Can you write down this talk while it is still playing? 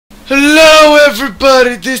Hello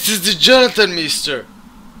everybody, this is the Jonathan Mister.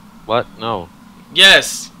 What? No.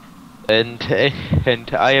 Yes. And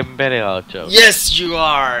I am Meele. Yes you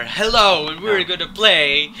are. Hello, and we're gonna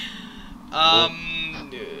play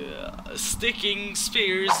sticking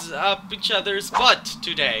spears up each other's butt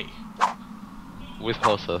today. With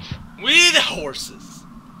horses. With horses.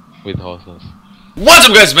 With horses. What's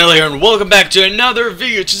up guys, Meele here, and welcome back to another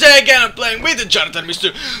video. Today again I'm playing with the Jonathan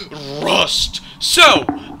Mister Rust. So,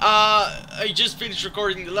 I just finished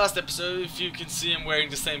recording the last episode. If you can see, I'm wearing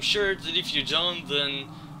the same shirt, and if you don't, then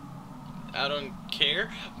I don't care.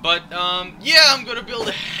 But, yeah, I'm gonna build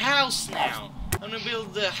a house now. I'm gonna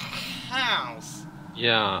build a house.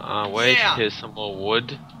 Yeah, wait, Yeah. here's some more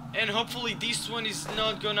wood. And hopefully this one is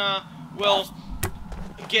not gonna, well,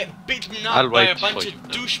 get beaten I'll up by a wait bunch for of you.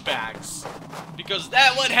 douchebags. Because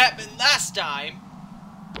that what happened last time.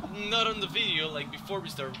 Not on the video, like before we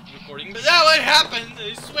started recording, but that what happened.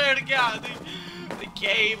 I swear to God, they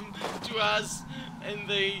came to us and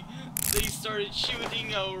they started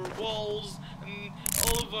shooting our walls, and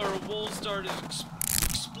all of our walls started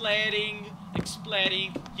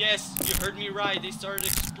exploding. Yes, you heard me right. They started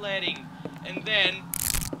exploding, and then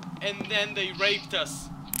they raped us.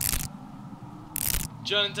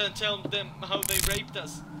 Jonathan, tell them how they raped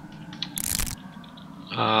us.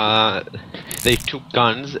 They took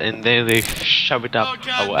guns and then they shoved it up Oh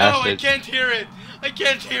God, our no, asses. I can't hear it. I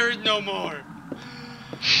can't hear it no more.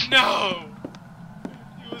 No.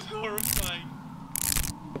 It was horrifying.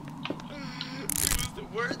 It was the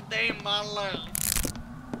worst day of my life.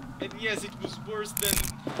 And yes, it was worse than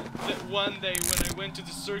that one day when I went to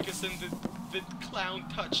the circus and the clown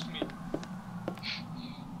touched me.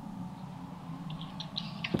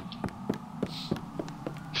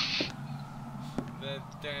 That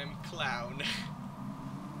damn clown.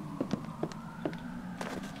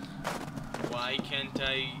 Why can't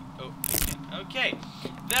I? Oh, I can't. Okay,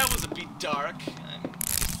 that was a bit dark. I'm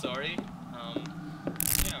sorry.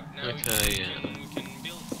 Yeah. Now Okay, we can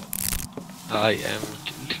build stuff. I am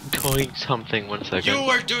doing something. 1 second. You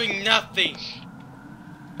are doing nothing.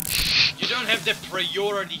 You don't have the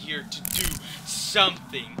priority here to do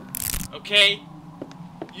something. Okay?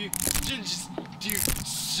 You just do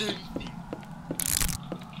something.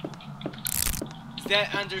 Is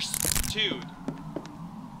that understood?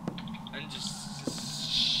 And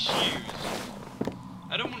just shoes.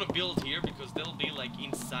 I don't want to build here because they'll be like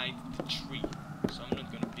inside the tree. So I'm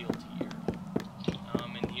not gonna build here.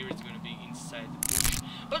 And here it's gonna be inside the bush.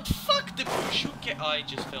 But fuck the bush, who cares? Oh, I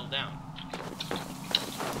just fell down.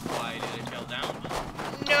 Why did I fall down?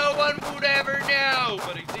 No one would ever know!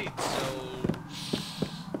 But I did, so...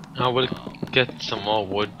 I will get some more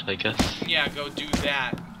wood, I guess. Yeah, go do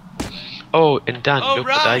that. Oh, and Dan, Oh, look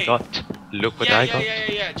what I right. got. Look what I got.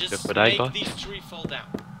 Yeah. Just Look what I make got. these three fall down.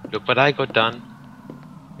 Look what I got done.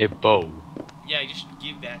 A bow. Yeah, you should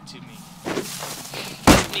give that to me.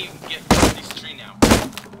 Let me get rid of this tree now.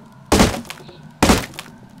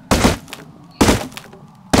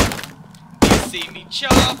 They see me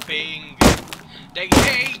chopping. They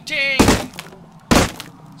hating.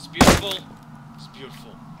 It's beautiful. It's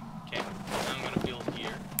beautiful. Okay, now I'm gonna build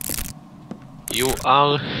here. You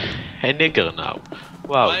are a nigger now.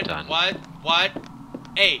 Well done. What?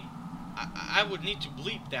 Hey, I would need to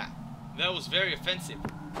bleep that. That was very offensive.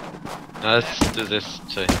 Let's do this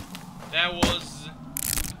too. That was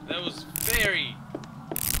very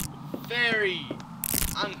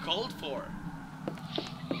uncalled for.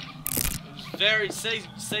 It was very say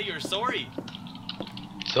you're sorry.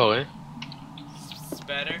 Sorry. It's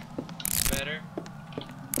better.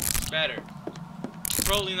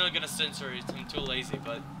 Probably not gonna censor it. I'm too lazy,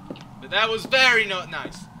 but that was very not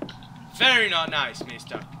nice. Very not nice,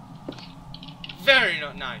 mister. Very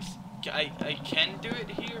not nice. I can do it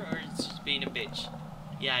here, or it's just being a bitch?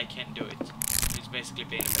 Yeah, I can do it. It's basically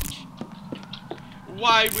being a bitch.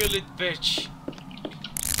 Why will it, bitch?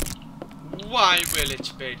 Why will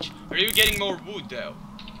it, bitch? Are you getting more wood, though?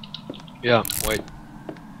 Yeah, wait.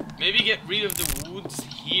 Maybe get rid of the woods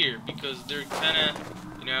here, because they're kinda,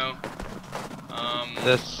 you know,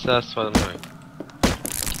 That's what I'm doing.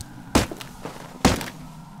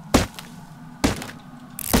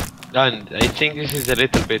 And I think this is a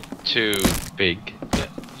little bit too big.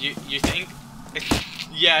 You think?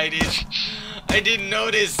 Yeah, it is. I didn't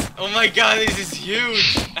notice. Oh my God, this is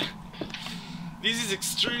huge. This is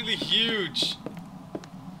extremely huge.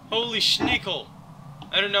 Holy schnickel.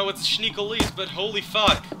 I don't know what the schnickel is, but holy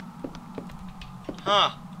fuck.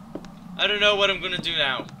 Huh. I don't know what I'm gonna do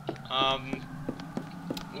now.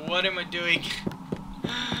 What am I doing?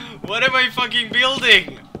 What am I fucking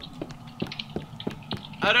building?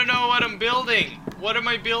 I don't know what I'm building. What am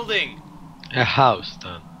I building? A house,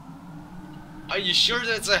 then. Are you sure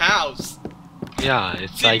that's a house? Yeah,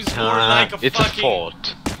 it's Seems like, more like a it's fucking- a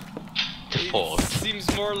fort. It's a It fort.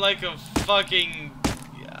 seems more like a fucking...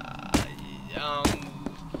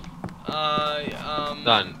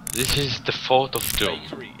 Done. This is the Fort of Doom.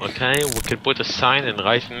 Bakery. Okay, we can put a sign and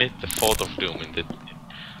write in it the Fort of Doom in the.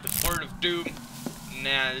 The Fort of Doom.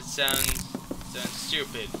 Nah, that sounds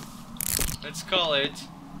stupid. Let's call it.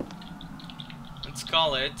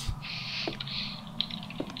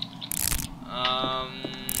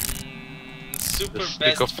 Super The Stick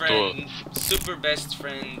best of friend. Super best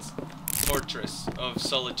friend's Fortress of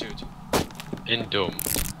Solitude. In Doom.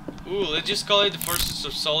 Ooh, let's just call it the Fortress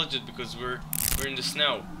of Solitude because we're in the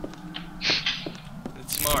snow.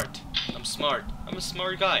 It's smart. I'm smart. I'm a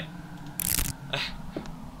smart guy.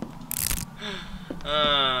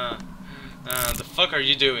 The fuck are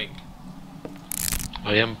you doing?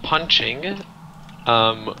 I am punching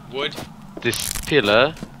Wood? this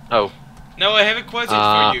pillar. Oh, Now I have a question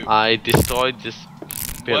for you. I destroyed this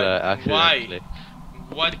pillar What? accidentally.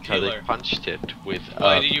 What Because pillar? I punched it with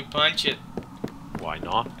Why did you punch it? why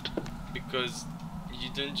not? Because you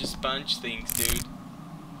don't just punch things, dude.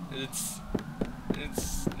 It's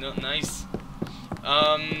not nice.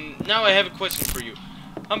 Now I have a question for you.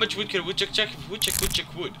 How much wood can a woodchuck chuck if a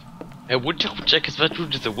woodchuck would? A woodchuck woodchuck is what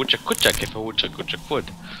wood is a woodchuck woodchuck if a woodchuck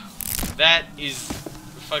would. That is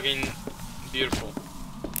fucking beautiful.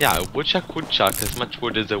 Yeah, a woodchuck woodchuck as much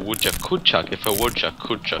wood as a woodchuck could chuck if a woodchuck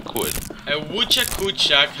would. A woodchuck would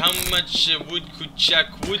chuck. How much wood could chuck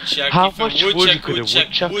woodchuck How if much a wood woodchuck could a would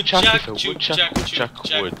chuck woodchuck chuck if a woodchuck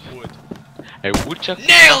woodchuck would? A woodchuck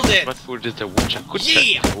Nailed it! What wood is a woodchuck would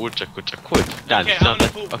Yeah! chuck? A woodchuck would. Done. Okay, I'm Now gonna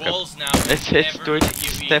let's put walls now. let's Never do it let you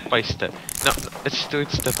step in. by step. No, let's do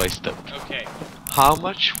it step by step. Okay. How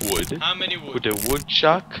much wood How many wood? would a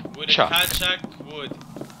woodchuck Would a chuck chuck would?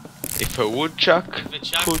 if a woodchuck If a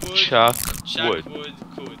chuck could would, chuck chuck wood?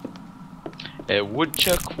 could. A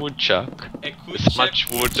woodchuck would chuck A as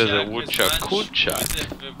much wood as a woodchuck could chuck.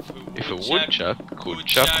 If a woodchuck could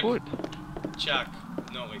chuck wood. Chuck.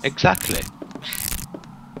 No, it's... Exactly.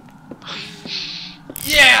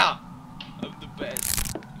 Yeah! I'm the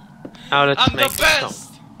best. Now let's I'm make the a song.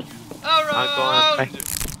 best! Around!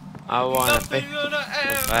 I wanna Nothing be gonna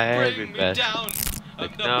ever very bring me best. down. I'm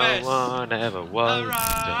like the no best. one ever was.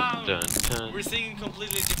 Around. Dun, dun, dun. We're singing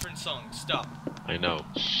completely different songs. Stop. I know.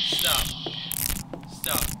 Stop.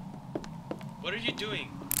 Stop. What are you doing?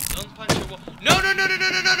 Don't punch a wall. No, no, no, no, no,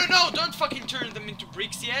 no, no, no, no! Don't fucking turn them into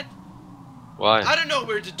bricks yet. Why? I don't know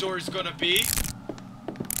where the door is gonna be.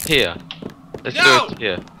 Here. Let's No! do it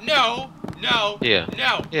here. No, no, Here.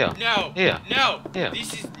 no, Here. no, Here. no. Here.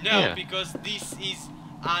 This is no Here. because this is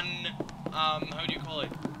how do you call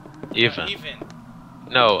it? Even. Even.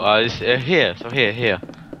 No, it's here. So here. Here.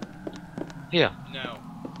 No,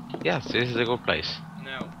 Yes, this is a good place.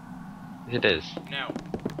 no, It is. no,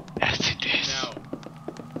 Yes, it is. no.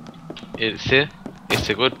 It's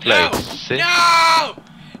a good No! place. See? No!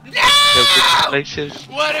 They're good No! places.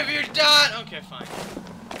 What have you done? Okay, fine.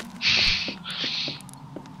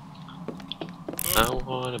 I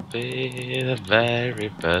wanna be the very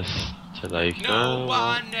best. Like No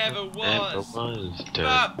one ever was.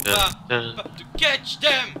 Dun, dun, dun. But to catch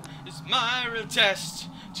them is my real test.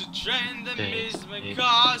 To train them is my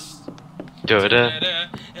cost. Da-da.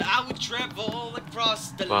 I would travel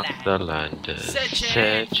across the Across land. the land,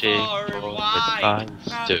 Searching for a why.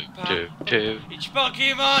 Each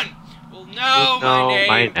Pokemon will know,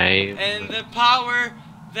 my name and the power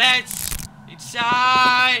that's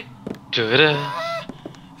inside. Da-da.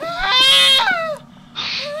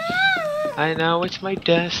 I know it's my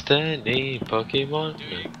destiny, Pokemon. Do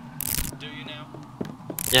you? Do you now?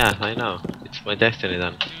 Yeah, I know. It's my destiny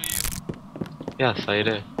then. Do you? Yes, I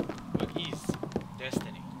do. What is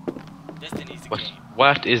destiny? Destiny is a What? game.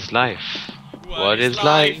 What is life? What is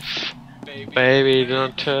life? Baby,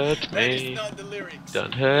 don't hurt That is me. not the lyrics.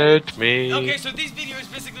 Don't hurt me. Okay, so this video is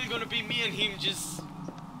basically gonna be me and him just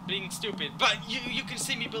being stupid. But you can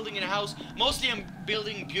see me building in a house. Mostly I'm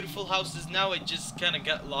building beautiful houses now. I just kind of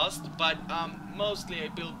got lost. But mostly I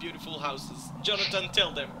build beautiful houses. Jonathan,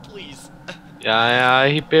 tell them, please. Yeah,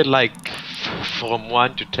 he built like from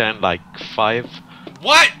 1 to 10, like 5.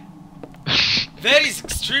 What? That is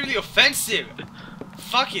extremely offensive.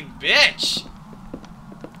 Fucking bitch.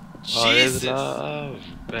 What is Jesus. love?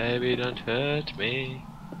 Baby, don't hurt me.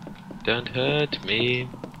 Don't hurt me.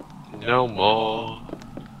 No more.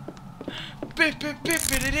 I'm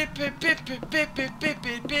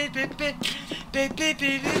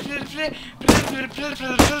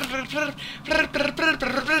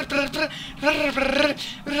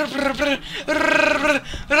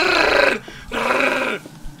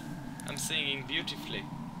singing beautifully.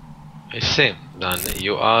 I see, Dan.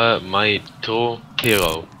 You are my true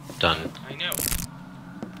hero, Dan. I know.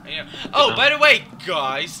 Oh, by the way,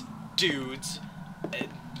 guys, dudes,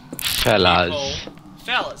 Fellas. people,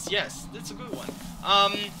 fellas, yes, that's a good one.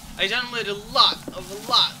 I downloaded a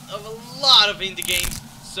lot of indie games.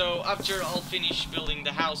 So after I'll finish building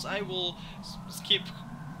the house, I will skip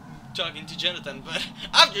talking to Jonathan. But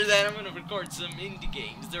after that, I'm gonna record some indie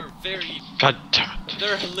games. They're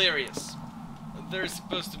hilarious. They're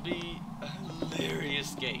supposed to be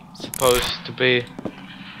hilarious games. Supposed to be.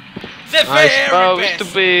 The very best. To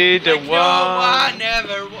be the like one. No one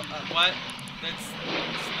ever. What? That's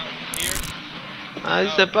not here. I'm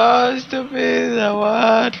supposed to be the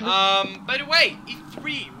one. By the way,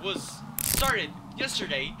 E3 was started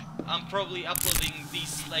yesterday. I'm probably uploading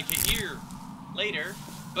these like a year later,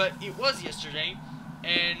 but it was yesterday,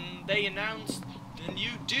 and they announced the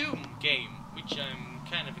new Doom game, which I'm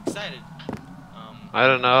kind of excited. I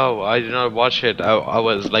don't know. I did not watch it. I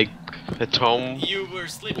was like at home. You were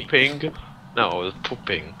sleeping. Pooping. No, I was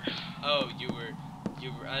pooping. Oh, you were.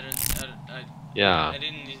 Yeah. I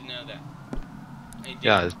didn't need to know that.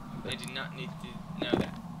 Yeah. I did not need to know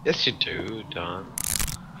that. Yes, you do, Don.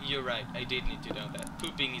 You're right. I did need to know that.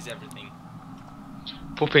 Pooping is everything.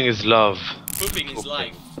 Pooping is love. Pooping is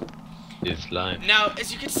life. Is life. Now,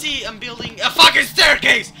 as you can see, I'm building a fucking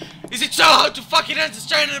staircase! Is it so hard to fucking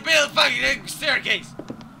understand to build a fucking staircase?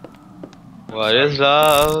 What is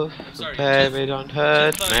love? I'm sorry. Baby, don't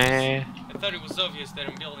hurt me. I thought it was obvious that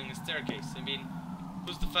I'm building a staircase. I mean,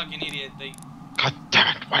 who's the fucking idiot? They God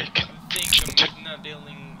damn it, Mike. think I'm not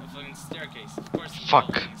building a fucking staircase. Of course I'm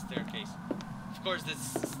building a staircase. Of course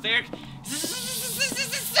that's a staircase!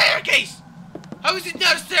 How is it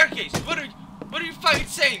not a staircase? What are you fucking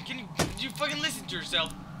saying? Can you fucking listen to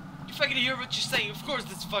yourself? You fucking hear what you're saying? Of course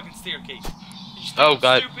that's a fucking staircase. Oh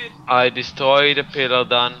god, stupid? I destroyed a pillar,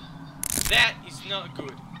 Don. That is not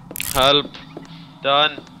good. Help.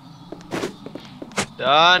 Don.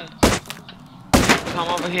 Don. Come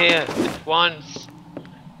over here at once.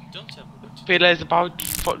 Don't tell me what to do. Pillar is about to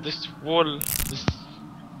fall. This wall. This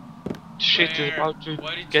shit is about to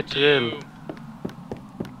get drilled.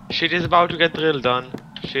 Shit is about to get drilled, Don.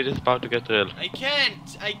 Shit is about to get drilled. I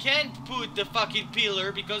can't put the fucking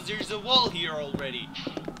pillar because there's a wall here already.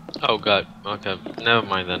 Oh god, okay, never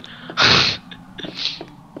mind then.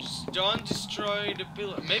 Just don't destroy the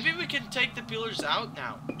pillar. Maybe we can take the pillars out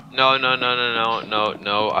now. No, I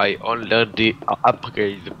already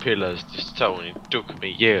upgraded the pillars to stone. It took me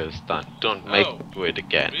years, Don. Don't make me do it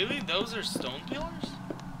again. Really? Those are stone pillars?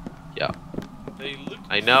 Yeah. They look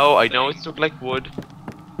I know it look like wood.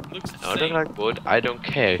 Looks the No, same. look like wood. I don't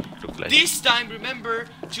care. It look like. This time, remember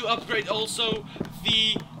to upgrade also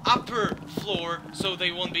the upper floor, so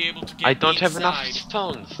they won't be able to get I don't have inside. enough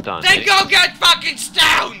stones, Don. Then go get fucking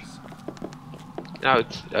stones! No,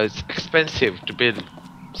 it's expensive to build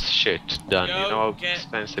shit, Don. You know how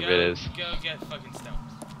expensive it is. Go get fucking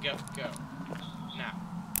stones. Go. Now.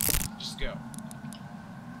 Just go.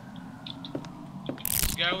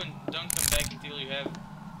 Just go and don't come back until you have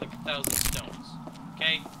like 1,000 stones.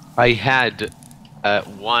 Okay? I had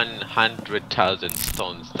 100,000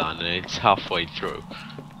 stones done, and it's halfway through.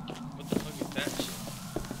 What the fuck is that shit?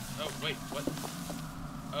 Oh, wait, what?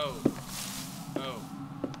 Oh,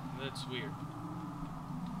 that's weird.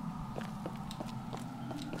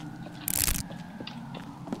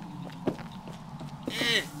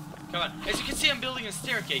 Come on. As you can see, I'm building a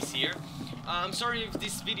staircase here. I'm sorry if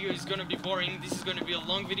this video is gonna be boring. This is gonna be a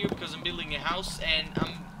long video because I'm building a house, and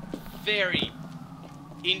I'm very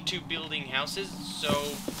into building houses, so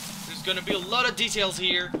there's gonna be a lot of details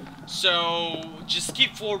here, so just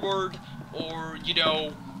skip forward, or you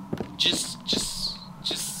know, just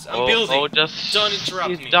I'm building. Or just don't interrupt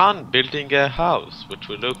me. He's done building a house, which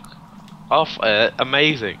will look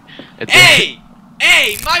amazing. Hey,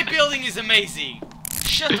 my building is amazing.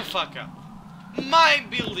 Shut the fuck up. My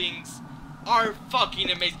buildings are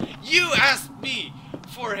fucking amazing. You asked me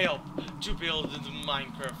for help to build the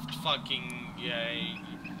Minecraft fucking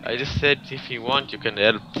I just said if you want you can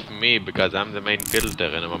help me because I'm the main builder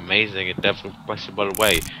and I'm amazing in every possible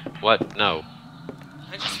way. What? No.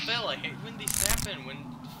 I just fell. I hate when this happen. When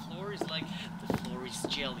the floor is like the floor is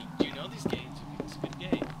jelly. Do you know this game? It's a good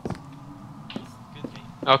game. It's a good game.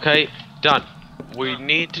 Okay, done. We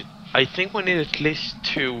need. I think we need at least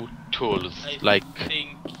 2 tools. I like.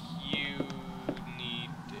 think you need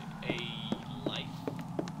a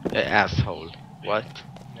asshole. What?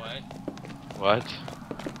 What? What?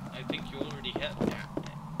 I think you already have that,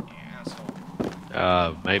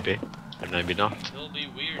 asshole. Maybe. Or maybe not. It'll be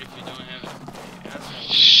weird if you don't have asshole.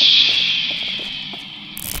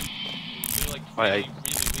 It'll be like really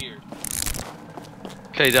weird.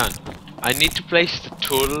 Okay, done. I need to place the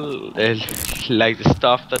tool, like the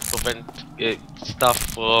stuff that prevent stuff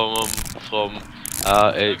from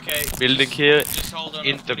okay, building here just hold on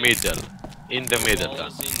in the middle. In the middle,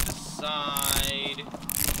 done. In the side.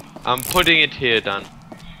 I'm putting it here, done.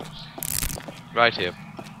 Right here.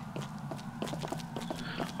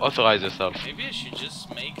 Authorize yourself. Maybe I should just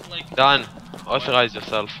make like. Done. Authorize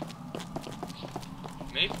yourself.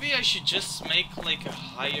 Maybe I should just make like a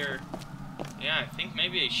higher. Yeah, I think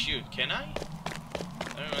maybe I should. Can I? I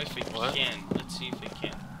don't know if I can. Let's see if I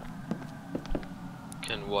can.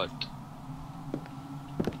 Can what?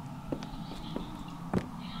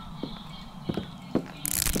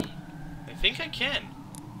 I think I can.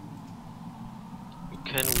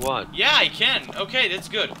 Can what? Yeah, I can. Okay, that's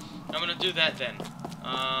good. I'm gonna do that then.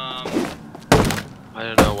 I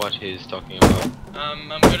don't know what he's talking about. I'm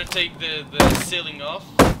gonna take the ceiling off,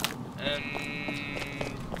 and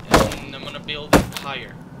I'm gonna build it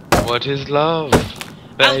higher. What is love?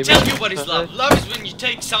 I'll tell you what is love. Love is when you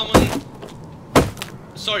take someone.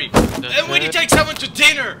 Sorry. When you take someone to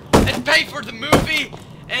dinner and pay for the movie,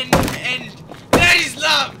 and that is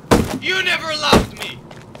love. You never loved me.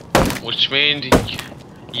 Which means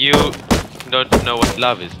you don't know what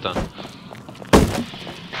love is, done.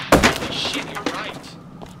 Shit, you're right.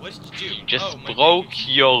 What did you do? You just broke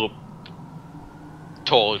your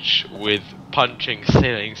torch with punching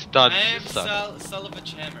ceilings. Done. I have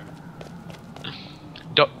salvage hammer.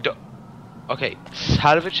 Okay,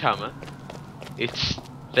 salvage hammer. It's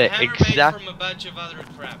the Hammer exact. made from a bunch of other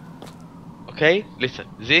crap. Okay, listen.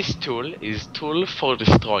 This tool is tool for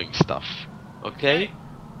destroying stuff. Okay?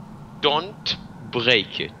 Don't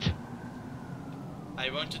break it. I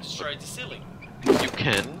want to destroy the ceiling. You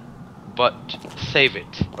can, but save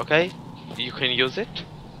it. Okay? You can use it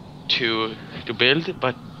to build,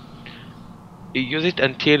 but use it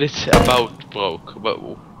until it's about broke. But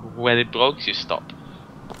when it breaks, you stop.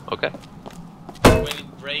 Okay? When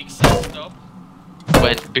it breaks, I stop.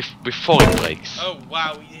 Before it breaks. Oh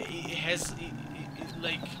wow, it has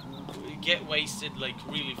like get wasted like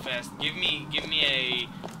really fast. Give me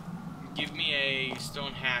a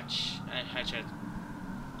stone hatchet.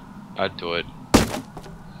 I'd do it.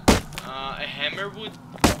 A hammer would.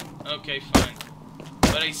 Okay, fine.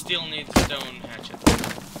 But I still need a stone hatchet.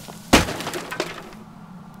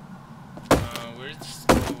 Where's the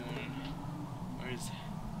stone? Where is it?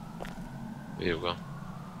 Here you go.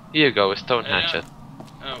 Here you go, a stone hatchet.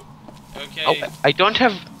 Oh, okay. Oh, I don't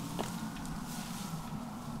have.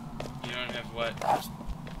 You don't have what?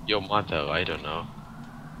 Your mother, I don't know.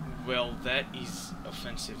 Well, that is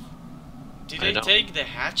offensive. Did I I take the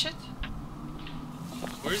hatchet?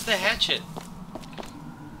 Where's the hatchet?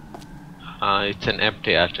 It's an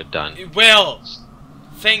empty hatchet, done. Well,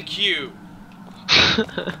 thank you.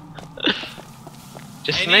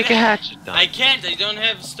 Just make a hatchet, done. I can't, I don't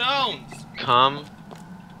have stones. Come.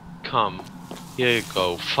 Here you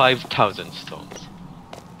go, 5,000 stones.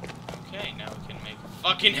 Okay, now we can make a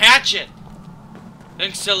fucking hatchet.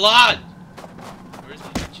 Thanks a lot. Where's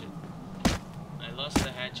the hatchet? I lost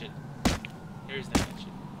the hatchet. Here's the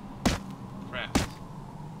hatchet. Crap.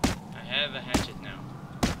 I have a hatchet now.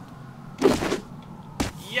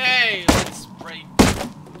 Yay! Let's break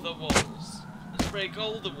the walls. Let's break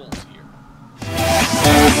all the walls here.